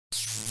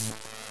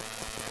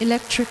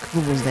Electric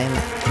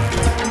Vuvuzela.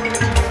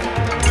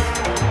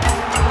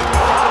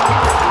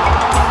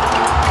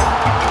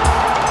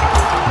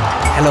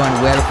 Hello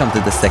and welcome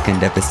to the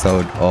second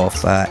episode of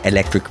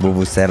Electric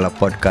Vuvuzela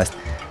podcast.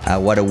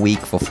 What a week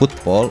for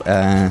football,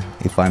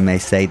 if I may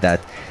say that.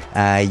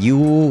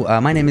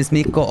 My name is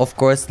Mikko. Of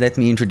course, let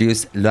me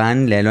introduce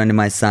Luan. Luan is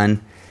my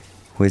son,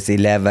 who is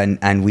 11,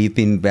 and we've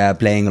been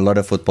playing a lot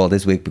of football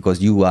this week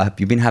because you've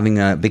been having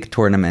a big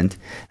tournament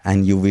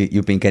and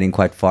you've been getting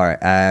quite far.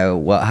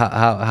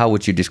 How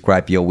would you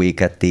describe your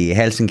week at the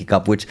Helsinki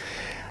Cup, which,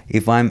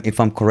 if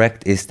I'm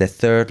correct, is the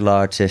third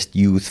largest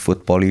youth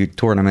football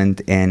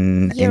tournament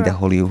in the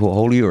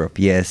whole Europe?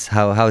 Yes.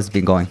 How has it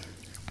been going?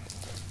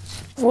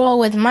 Well,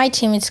 with my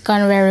team, it's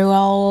gone very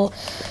well.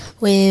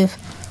 We've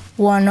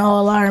won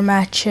all our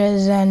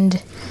matches,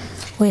 and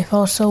we've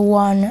also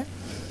won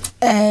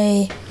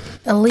a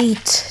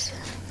elite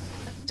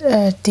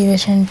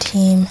division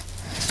team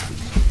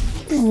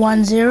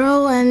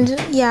 1-0, and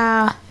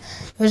yeah,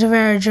 it was a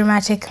very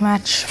dramatic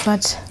match,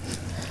 but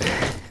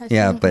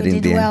but we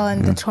did well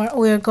in the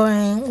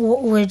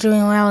we're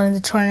doing well in the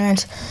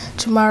tournament.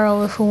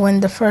 Tomorrow, if we win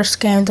the first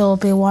game, there will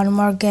be one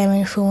more game,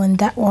 and if we win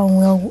that one,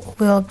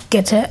 we'll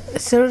get a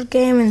third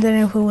game, and then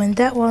if we win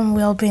that one,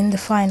 we'll be in the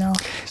final.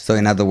 So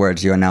in other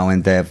words, you're now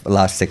in the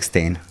last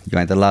 16. You're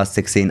in the last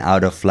 16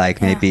 out of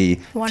maybe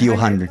few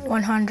hundred.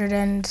 100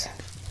 and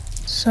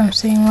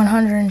something,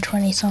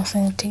 120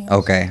 something teams.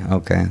 Okay.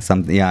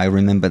 I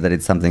remember that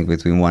it's something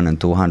between 1 and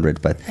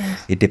 200, but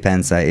it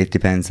depends. It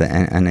depends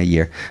on a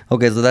year.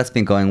 Okay, so that's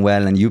been going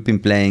well, and you've been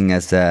playing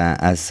as a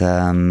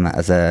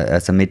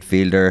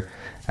midfielder.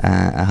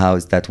 How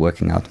is that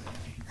working out?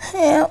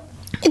 Yeah,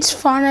 it's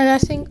fun, and I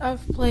think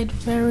I've played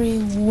very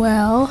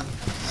well.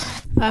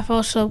 I've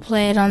also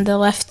played on the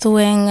left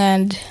wing,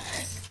 and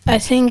I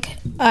think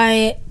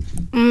I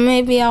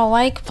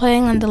like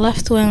playing on the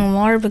left wing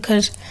more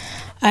because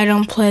I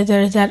don't play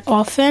there that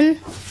often,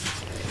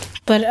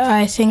 but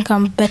I think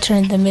I'm better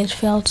in the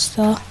midfield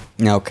still.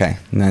 Okay,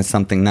 that's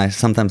something nice.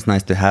 Sometimes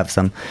nice to have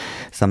some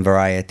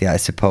variety, I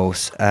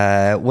suppose.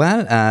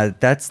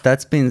 That's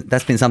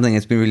been something.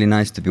 It's been really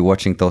nice to be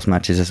watching those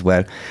matches as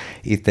well.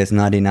 If there's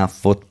not enough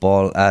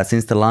football,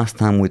 since the last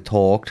time we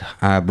talked,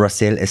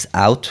 Brazil is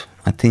out.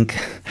 I think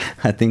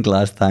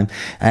last time.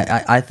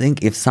 I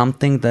think if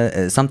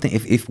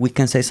if we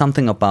can say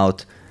something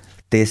about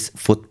this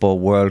football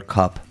World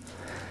Cup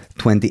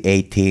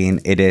 2018,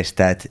 it is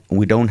that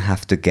we don't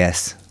have to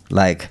guess.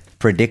 Like,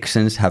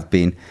 predictions have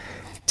been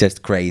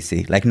just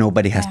crazy. Like,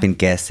 nobody has been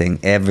guessing.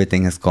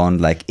 Everything has gone.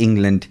 Like,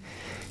 England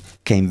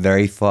came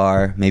very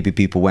far. Maybe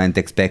people weren't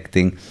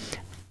expecting.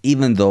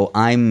 Even though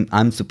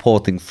I'm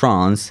supporting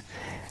France,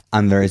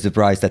 I'm very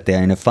surprised that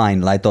they're in a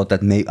final. I thought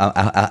that maybe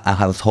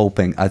I was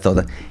hoping. I thought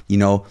that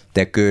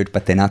they're good,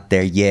 but they're not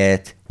there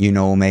yet.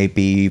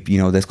 Maybe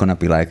there's gonna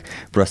be like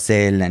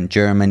Brazil and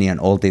Germany and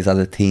all these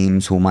other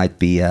teams who might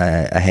be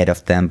ahead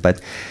of them.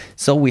 But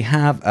so we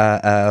have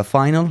a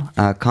final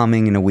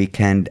coming in a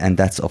weekend, and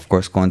that's of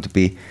course going to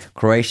be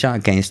Croatia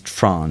against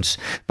France.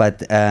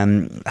 But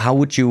how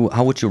would you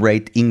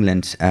rate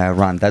England's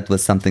run? That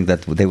was something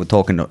that they were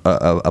talking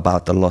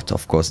about a lot.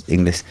 Of course,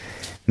 English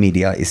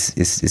media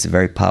is a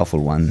very powerful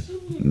one,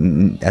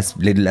 as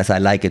little as I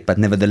like it, but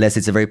nevertheless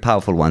it's a very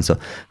powerful one. So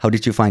how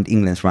did you find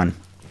England's run?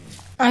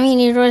 I mean,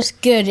 it was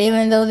good,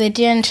 even though they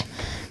didn't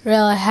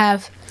really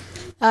have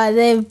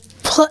they've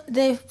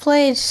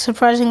played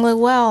surprisingly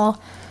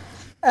well,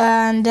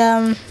 and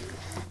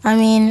I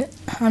mean,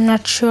 I'm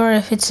not sure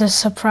if it's a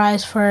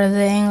surprise for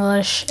the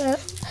English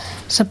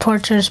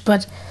supporters,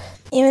 but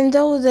even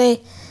though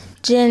they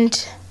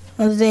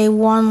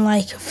won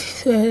like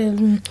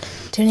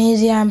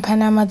Tunisia and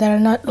Panama, that are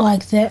not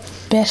like the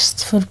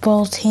best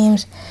football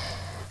teams,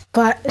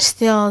 but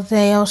still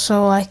they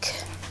also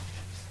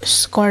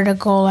scored a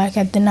goal at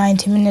the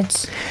 90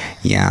 minutes.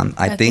 Yeah,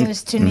 I think it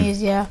was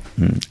Tunisia.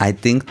 I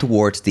think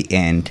towards the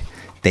end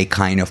they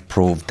kind of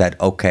proved that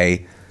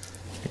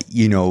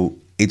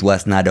it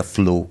was not a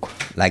fluke.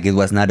 Like, it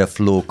was not a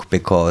fluke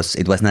because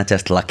it was not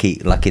just lucky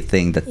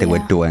thing that they were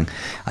doing.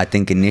 I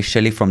think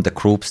initially from the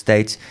group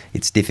stage,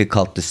 it's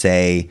difficult to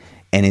say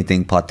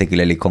anything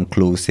particularly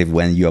conclusive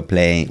when you're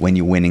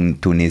winning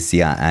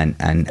Tunisia and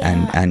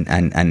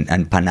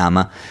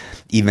Panama,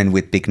 even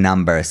with big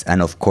numbers.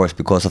 And of course,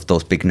 because of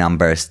those big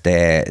numbers,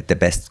 the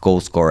best goal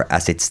scorer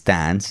as it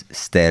stands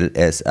still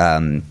is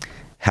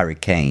Harry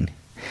Kane.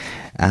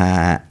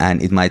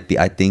 And it might be,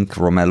 I think,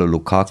 Romelu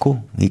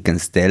Lukaku. He can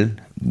still,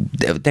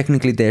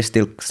 technically there's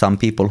still some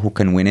people who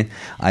can win it.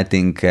 I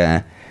think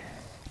as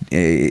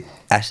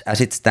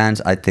it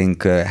stands, I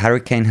think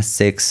Harry Kane has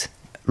 6,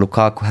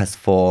 Lukaku has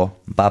 4,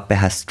 Mbappe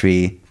has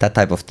 3, that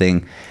type of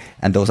thing.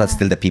 And those are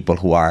still the people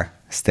who are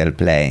still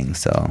playing.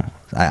 So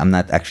I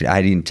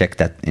didn't check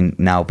that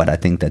now, but I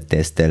think that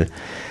there's still,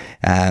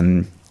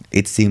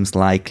 it seems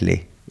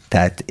likely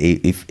that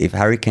if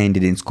Harry Kane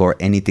didn't score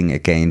anything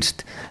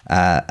against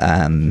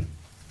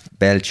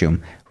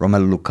Belgium,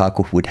 Romelu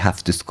Lukaku would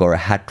have to score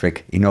a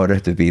hat-trick in order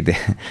to be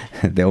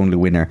the only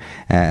winner,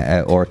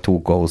 or 2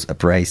 goals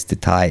apiece to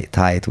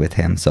tie it with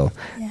him. So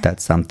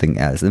that's something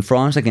else. And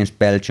France against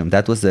Belgium,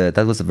 that was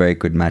a very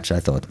good match, I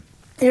thought.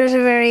 It was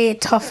a very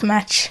tough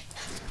match.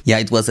 Yeah,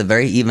 it was a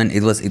very even.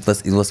 It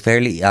was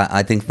fairly,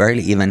 I think,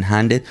 fairly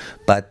even-handed.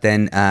 But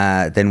then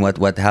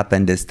what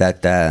happened is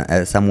that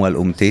Samuel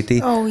Umtiti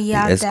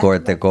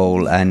scored the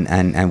goal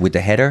and with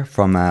the header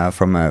from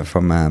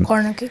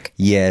corner kick.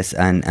 Yes,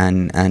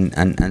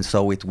 and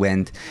so it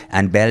went.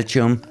 And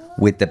Belgium,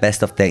 with the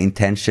best of their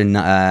intention,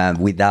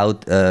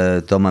 without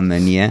Thomas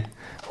Meunier,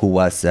 who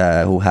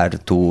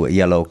had 2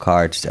 yellow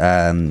cards,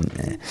 and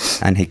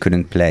he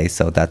couldn't play.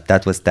 So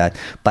that was that.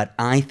 But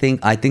I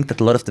think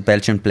that a lot of the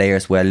Belgian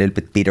players were a little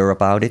bit bitter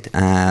about it.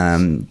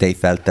 They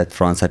felt that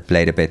France had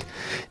played a bit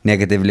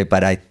negatively.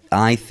 But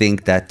I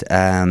think that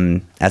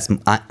I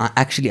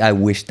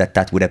wish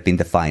that would have been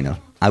the final.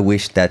 I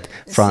wish that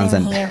France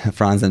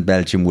and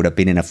Belgium would have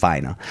been in a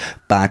final.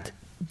 But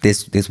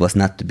this was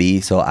not to be,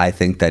 so I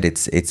think that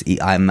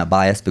I'm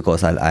biased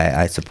because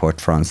I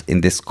support France in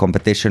this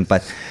competition,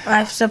 but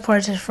I've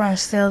supported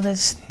France till the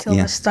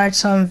start,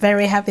 so I'm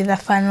very happy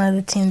that finally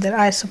the team that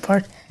I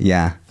support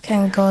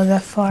can go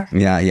that far.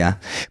 Yeah.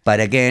 But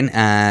again,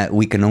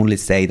 we can only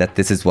say that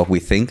this is what we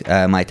think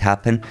might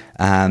happen.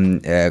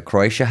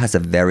 Croatia has a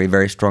very,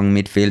 very strong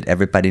midfield.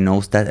 Everybody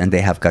knows that, and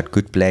they have got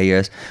good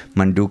players.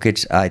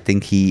 Mandzukic, I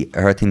think he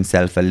hurt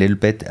himself a little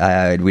bit.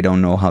 We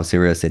don't know how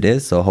serious it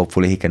is, so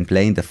hopefully he can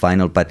play in the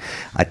final. But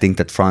I think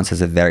that France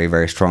has a very,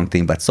 very strong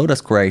team, but so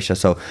does Croatia.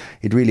 So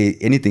it really,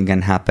 anything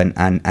can happen.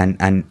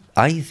 And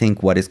I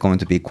think what is going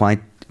to be quite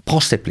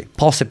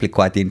possibly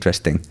quite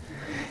interesting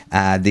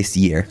this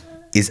year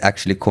is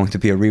actually going to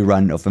be a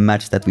rerun of a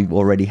match that we've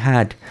already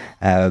had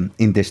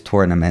in this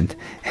tournament.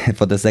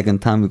 For the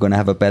second time, we're going to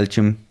have a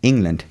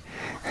Belgium-England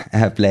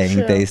playing.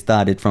 Sure. They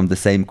started from the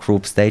same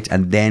group stage,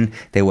 and then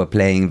they were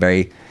playing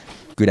very,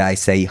 could I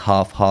say,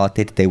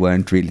 half-hearted. They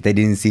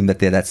didn't seem that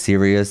they're that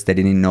serious. They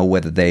didn't know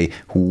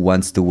who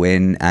wants to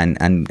win,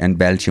 and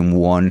Belgium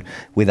won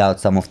without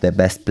some of their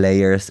best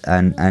players,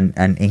 and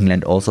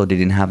England also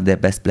didn't have their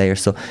best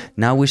players. So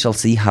now we shall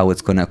see how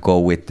it's gonna go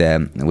with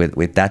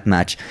that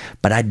match.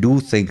 But I do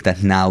think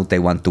that now they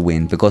want to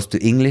win, because to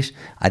English,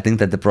 I think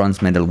that the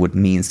bronze medal would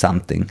mean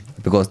something,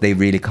 because they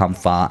really come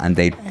far, and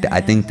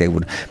I think they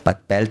would.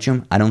 But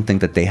Belgium, I don't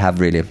think that they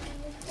have really.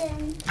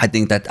 I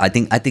think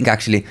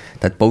actually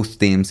that both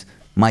teams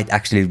might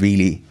actually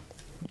really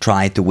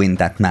try to win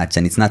that match,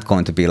 and it's not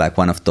going to be like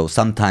one of those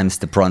sometimes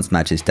the bronze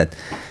matches that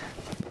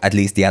at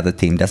least the other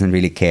team doesn't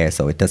really care,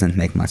 so it doesn't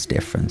make much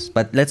difference.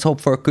 But let's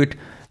hope for a good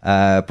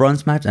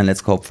bronze match, and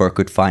let's hope for a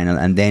good final,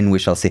 and then we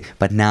shall see.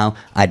 But now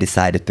I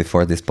decided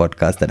before this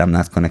podcast that I'm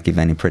not going to give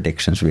any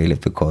predictions really,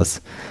 because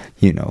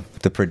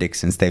the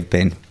predictions, they've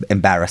been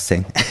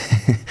embarrassing.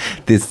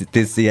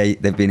 this year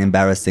they've been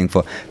embarrassing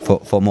for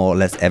more or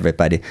less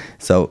everybody.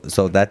 So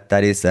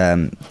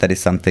that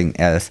is something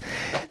else.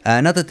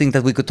 Another thing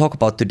that we could talk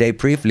about today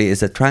briefly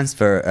is a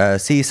transfer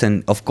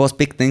season. Of course,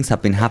 big things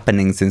have been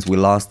happening since we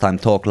last time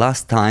talked.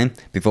 Last time,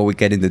 before we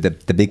get into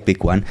the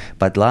big one,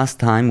 but last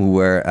time we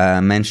were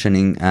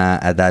mentioning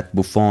that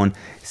Buffon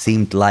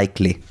seemed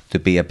likely to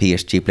be a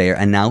PSG player,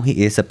 and now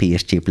he is a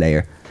PSG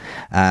player.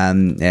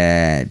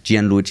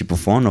 Gianluigi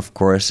Buffon, of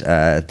course,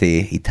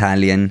 the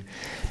Italian,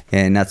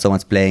 not so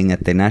much playing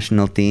at the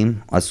national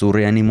team,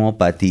 Azzurri anymore,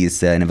 but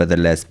he's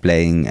nevertheless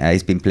playing.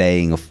 He's been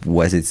playing,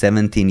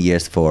 17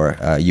 years for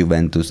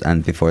Juventus,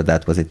 and before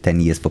that,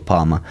 10 years for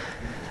Parma.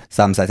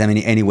 Some sides. I mean,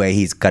 anyway,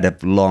 he's got a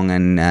long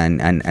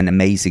and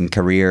amazing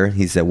career.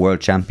 He's a world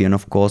champion,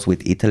 of course,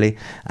 with Italy,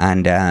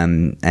 and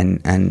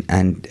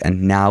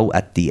now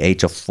at the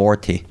age of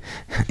 40,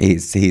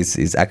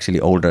 he's actually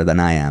older than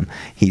I am.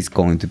 He's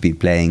going to be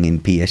playing in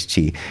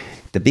PSG.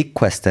 The big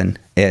question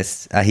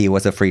is, he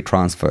was a free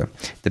transfer.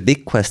 The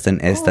big question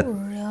is that.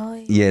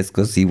 Really? Yes,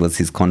 because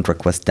his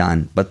contract was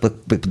done. But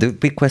the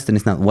big question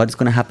is now, what is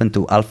going to happen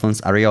to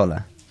Alphonse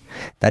Areola?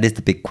 That is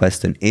the big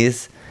question.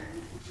 Is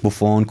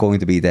Buffon going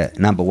to be the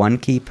number one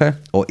keeper,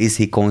 or is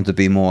he going to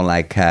be more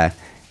like a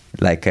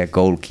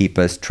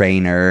goalkeeper's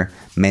trainer,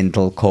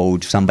 mental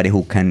coach, somebody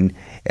who can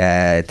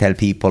tell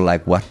people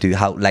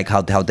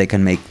how they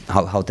can make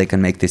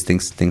these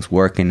things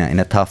work in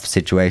a tough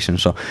situation?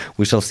 So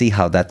we shall see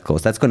how that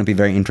goes. That's going to be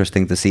very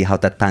interesting to see how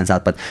that pans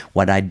out. But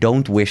what I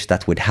don't wish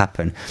that would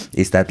happen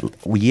is that a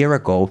year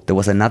ago there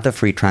was another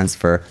free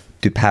transfer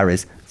to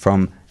Paris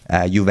from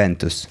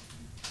Juventus.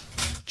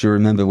 Do you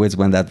remember which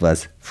one that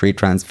was? Free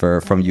transfer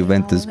from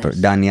Juventus,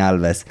 Dani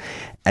Alves.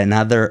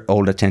 Another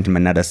older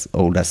gentleman, not as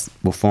old as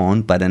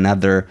Buffon, but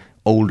another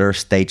older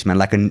statesman,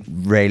 like a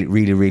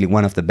really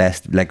one of the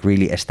best, like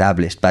really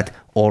established, but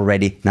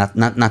already not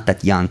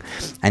that young.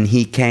 And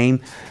he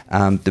came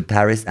to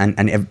Paris, and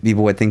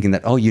people were thinking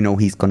that,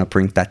 he's going to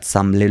bring that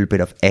some little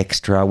bit of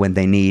extra when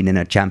they need in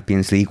a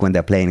Champions League, when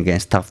they're playing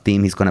against tough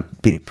team, he's going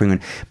to bring in.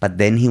 But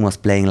then he was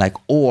playing like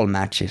all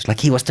matches, like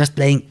he was just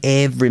playing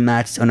every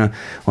match on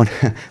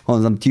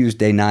some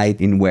Tuesday night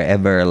in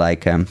wherever,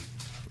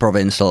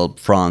 provincial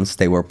fronts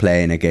they were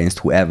playing against,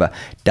 whoever.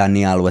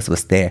 Dani Alves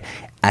was there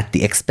at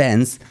the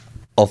expense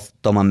of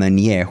Thomas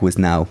Meunier, who is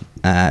now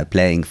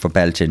playing for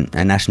Belgian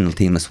national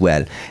team as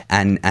well.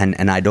 And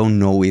I don't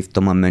know if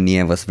Thomas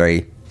Meunier was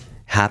very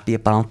happy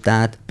about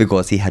that,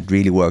 because he had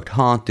really worked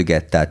hard to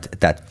get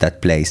that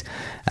place.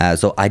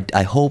 So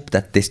I hope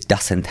that this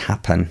doesn't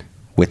happen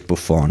with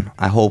Buffon.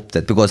 I hope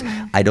that, because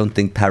I don't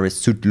think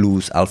Paris should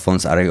lose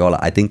Alphonse Areola.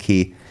 I think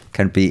he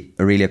can be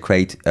really a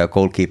great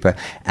goalkeeper,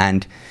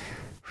 and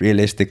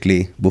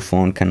realistically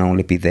Buffon can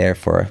only be there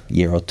for a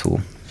year or two.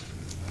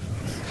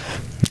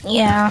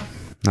 Yeah.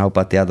 How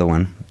about the other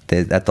one?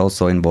 That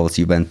also involves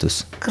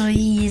Juventus.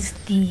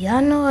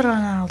 Cristiano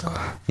Ronaldo.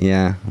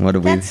 Yeah, what do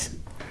we...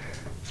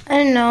 I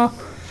don't know.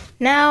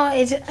 Now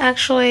it's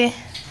actually...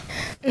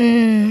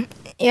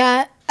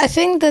 yeah, I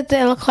think that the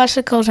El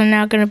Clásicos are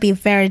now going to be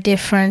very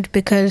different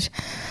because,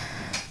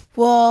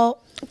 well,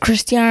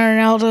 Cristiano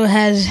Ronaldo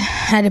has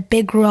had a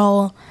big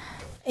role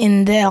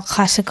in the El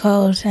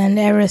Clásicos and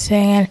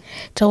everything, and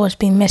it's always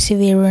been Messi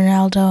v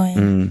Ronaldo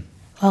in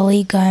La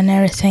Liga and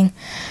everything.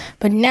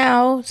 But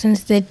now,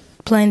 since they're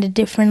playing the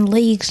different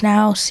leagues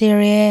now,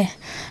 Serie A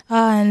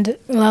and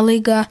La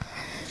Liga,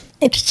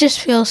 it just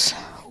feels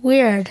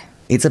weird.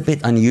 It's a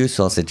bit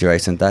unusual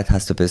situation, that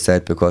has to be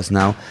said, because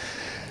now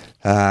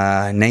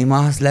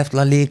Neymar has left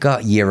La Liga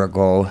a year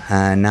ago,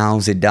 and now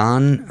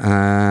Zidane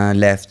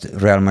left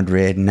Real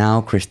Madrid,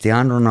 now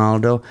Cristiano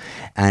Ronaldo,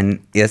 and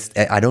yes,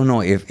 I don't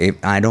know if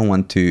I don't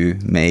want to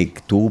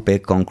make too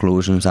big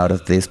conclusions out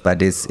of this,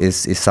 but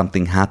is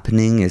something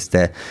happening?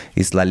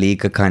 Is La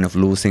Liga kind of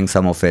losing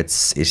some of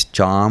its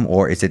charm,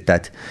 or is it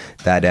that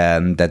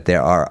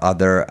there are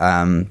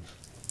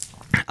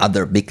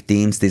other big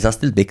teams? These are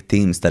still big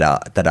teams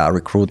that are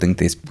recruiting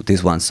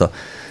these ones.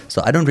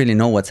 So I don't really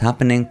know what's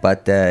happening,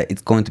 but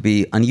it's going to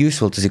be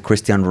unusual to see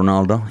Cristiano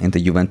Ronaldo in the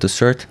Juventus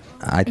shirt.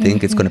 I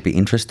think it's going to be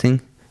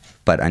interesting,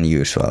 but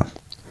unusual.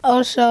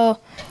 Also,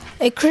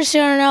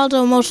 Cristiano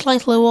Ronaldo most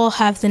likely will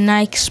have the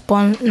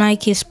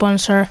Nike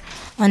sponsor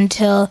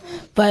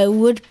but it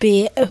would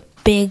be a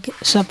big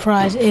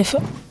surprise if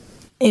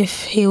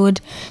he would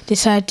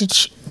decide to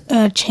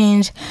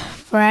change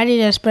for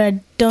Adidas, but I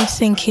don't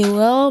think he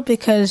will,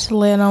 because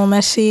Lionel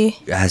Messi...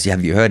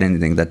 Have you heard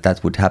anything that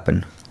would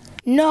happen?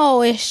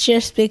 No, it's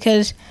just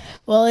because,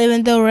 well,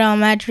 even though Real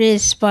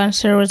Madrid's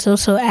sponsor was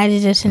also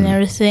Adidas and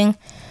everything,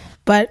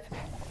 but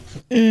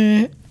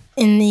in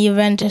the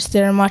Juventus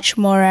there are much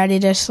more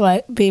Adidas,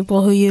 like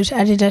people who use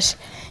Adidas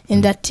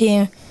in that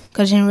team,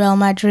 because in Real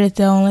Madrid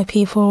the only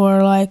people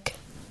were like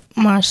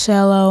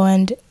Marcelo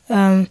and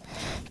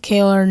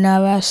Keylor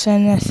Navas,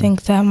 and I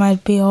think that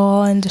might be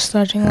all in the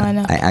starting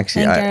lineup.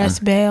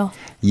 Gareth Bale.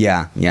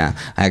 Yeah.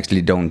 I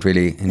actually don't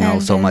really know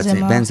so much.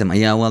 Benzema.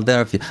 Yeah, well, there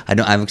are a few. I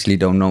actually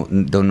don't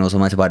know so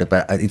much about it,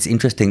 but it's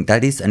interesting.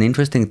 That is an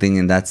interesting thing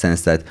in that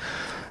sense that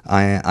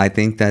I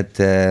think that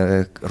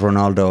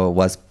Ronaldo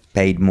was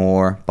paid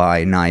more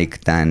by Nike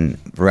than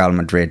Real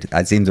Madrid.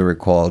 I seem to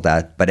recall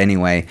that. But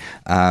anyway,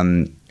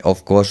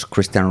 of course,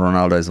 Cristiano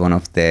Ronaldo is one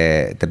of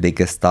the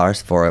biggest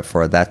stars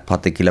for that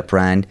particular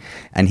brand,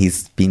 and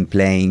he's been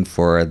playing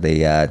for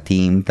the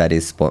team that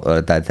has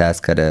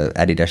got a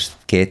Adidas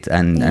kit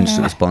and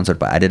sponsored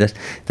by Adidas.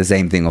 The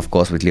same thing, of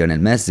course, with Lionel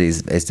Messi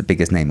is the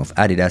biggest name of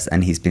Adidas,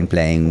 and he's been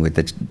playing with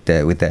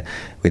the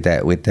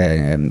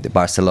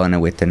Barcelona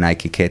with the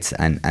Nike kits,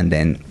 and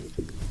then.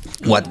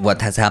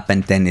 What has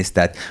happened then is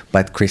that,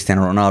 but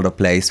Cristiano Ronaldo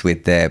plays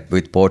with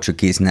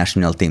Portuguese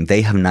national team.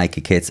 They have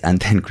Nike kits, and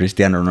then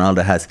Cristiano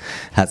Ronaldo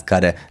has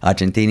got a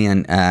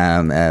Argentinian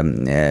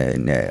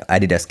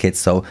Adidas kit.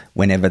 So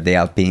whenever they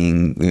are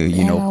being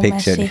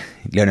pictured,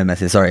 Lionel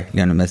Messi. Sorry.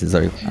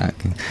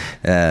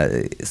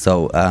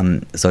 So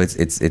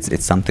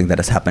it's something that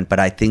has happened. But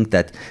I think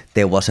that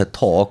there was a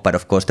talk, but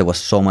of course there was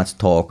so much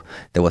talk.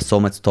 There was so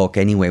much talk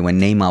anyway when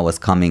Neymar was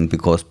coming,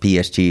 because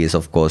PSG is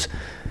of course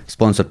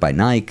sponsored by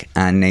Nike,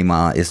 and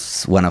Neymar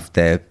is one of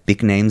the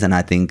big names, and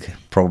I think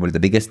probably the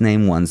biggest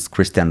name once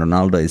Cristiano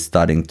Ronaldo is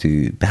starting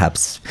to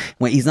perhaps...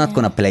 Well, he's not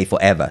going to play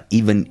forever.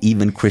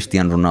 Even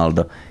Cristiano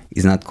Ronaldo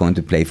is not going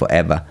to play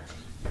forever.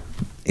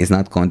 He's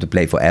not going to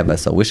play forever,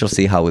 so we shall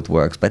see how it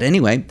works. But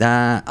anyway,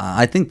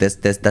 I think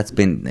that's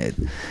been...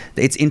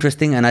 It's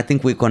interesting, and I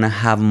think we're going to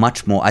have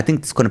much more. I think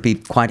it's going to be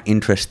quite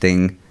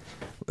interesting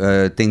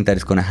thing that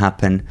is going to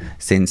happen,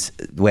 since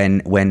when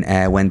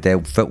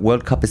the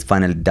World Cup is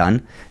finally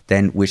done,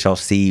 then we shall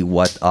see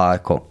what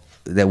are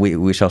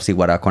we shall see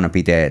what are going to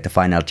be the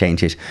final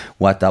changes.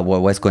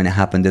 What's going to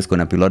happen? There's going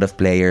to be a lot of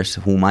players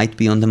who might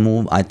be on the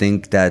move. I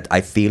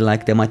feel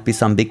like there might be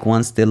some big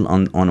ones still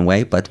on the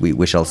way, but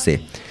we shall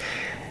see.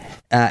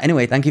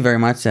 Anyway, thank you very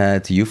much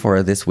to you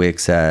for this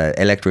week's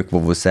Electric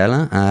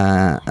Vuvuzela.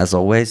 As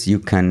always,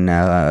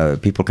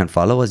 people can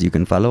follow us. You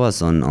can follow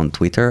us on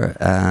Twitter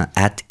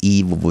at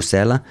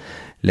eVuvuzela,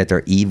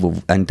 letter E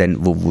and then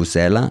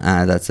Vuvuzela.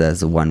 That's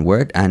as one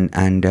word,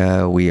 and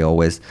we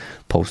always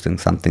posting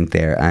something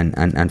there,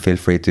 and feel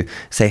free to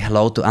say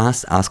hello to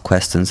us, ask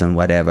questions and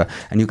whatever.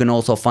 And you can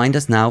also find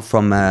us now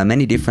from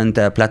many different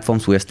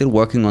platforms. We are still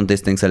working on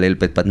these things a little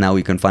bit, but now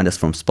you can find us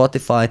from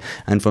Spotify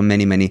and from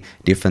many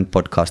different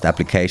podcast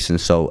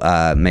applications. So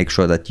make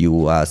sure that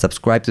you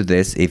subscribe to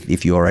this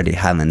if you already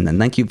haven't. And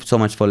thank you so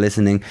much for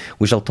listening.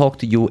 We shall talk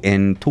to you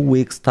in 2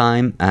 weeks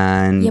time,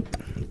 and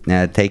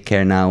take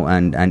care now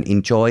and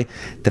enjoy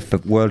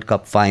the World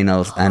Cup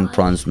finals and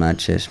bronze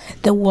matches.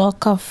 The World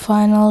Cup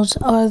finals,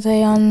 are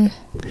they on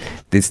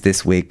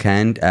this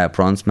weekend?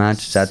 Bronze match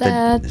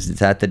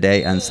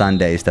Saturday, and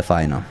Sunday is the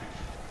final.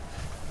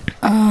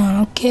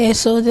 Okay,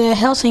 so the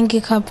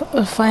Helsinki Cup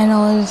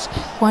final is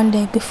one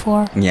day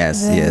before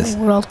the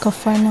World Cup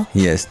final.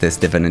 Yes, there's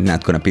definitely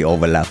not going to be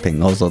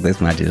overlapping. Also, this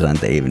match is on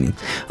the evening.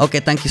 Okay,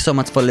 thank you so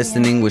much for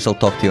listening. We shall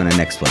talk to you on the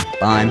next one.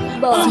 Bye.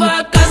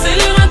 Bye.